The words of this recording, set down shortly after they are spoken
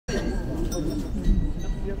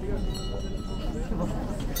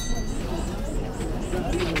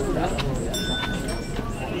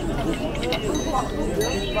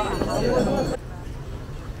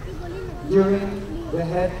During the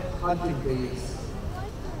head hunting days,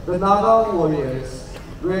 the Naga warriors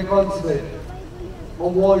were considered a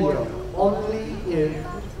warrior only if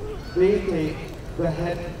they take the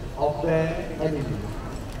head of their enemy.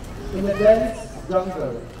 In a dense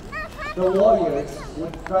jungle, the warriors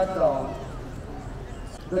would cut down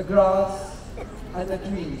the grass and the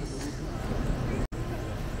trees.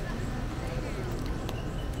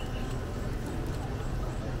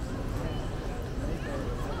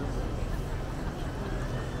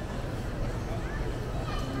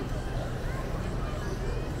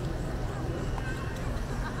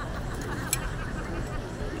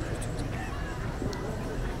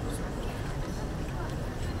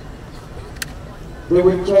 They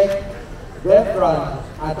would check their front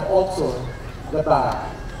and also the back.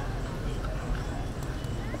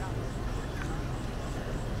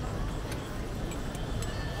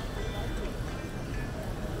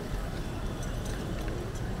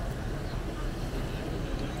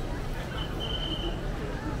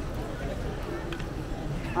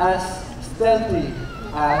 As stealthy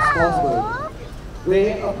as possible,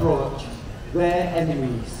 they approach their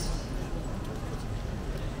enemies.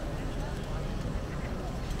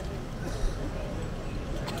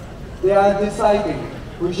 They are deciding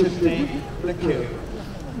who should take the kill.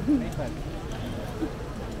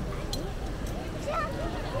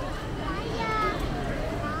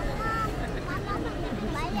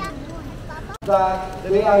 That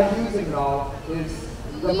they are using now is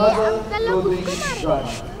the muzzle loading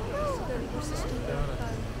gun.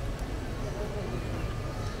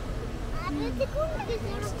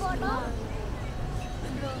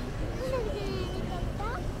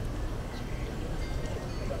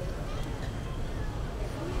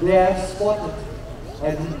 They have spotted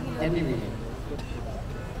an enemy.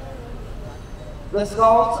 The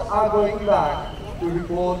scouts are going back to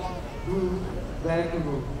report to their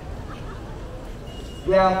group.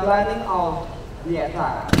 They are planning out the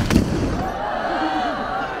attack.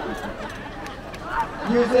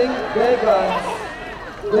 Using their guns,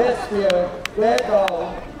 their spear, their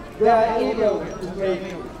bow, they are able to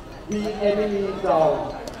take the enemy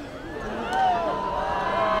down.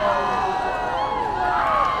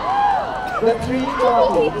 The three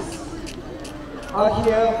parties are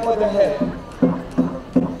here for the head.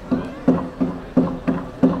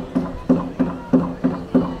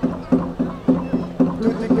 To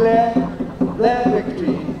declare their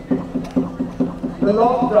victory, the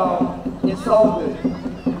long drum is sounded.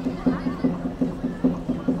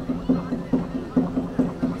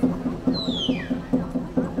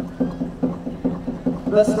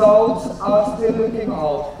 The scouts are still looking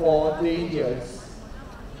out for dangers.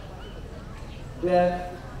 They have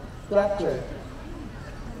captured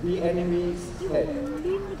the enemy's head.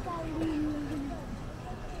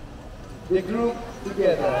 They group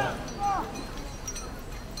together.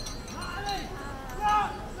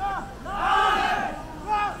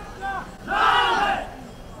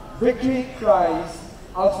 Victory cries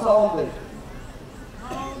are sounded.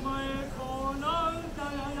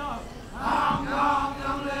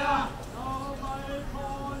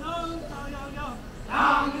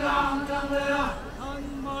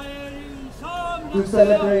 To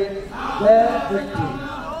celebrate their victory,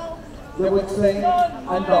 they would sing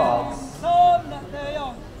and dance.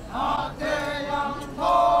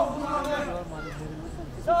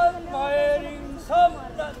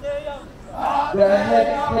 They are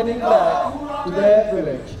heading back to their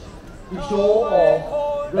village to show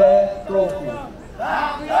off their trophy.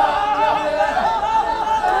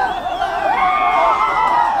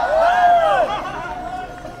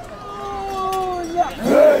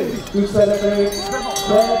 To celebrate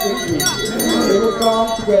their victory, they would come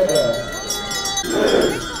together.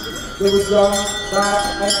 They would run back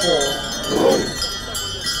and forth.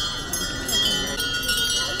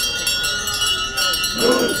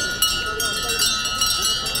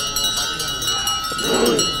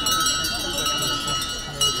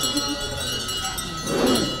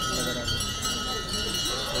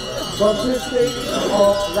 Consisting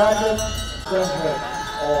of random the head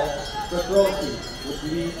of the trophy would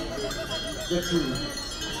lead the two.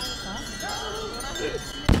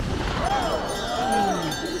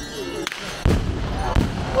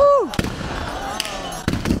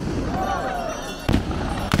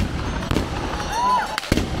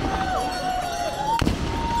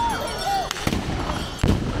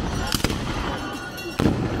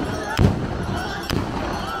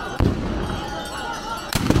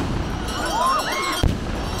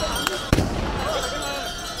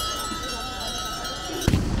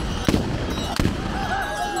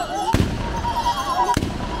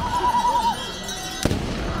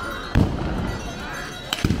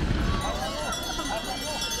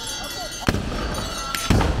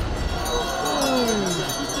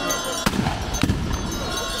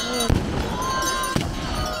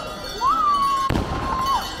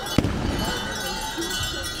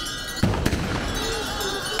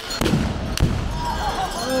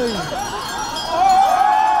 This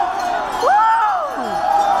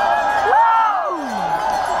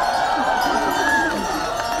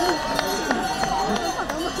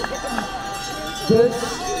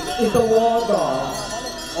is the war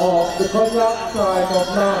dance of the Konyak tribe of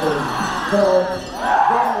Nadu called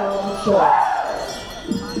Konyak Short.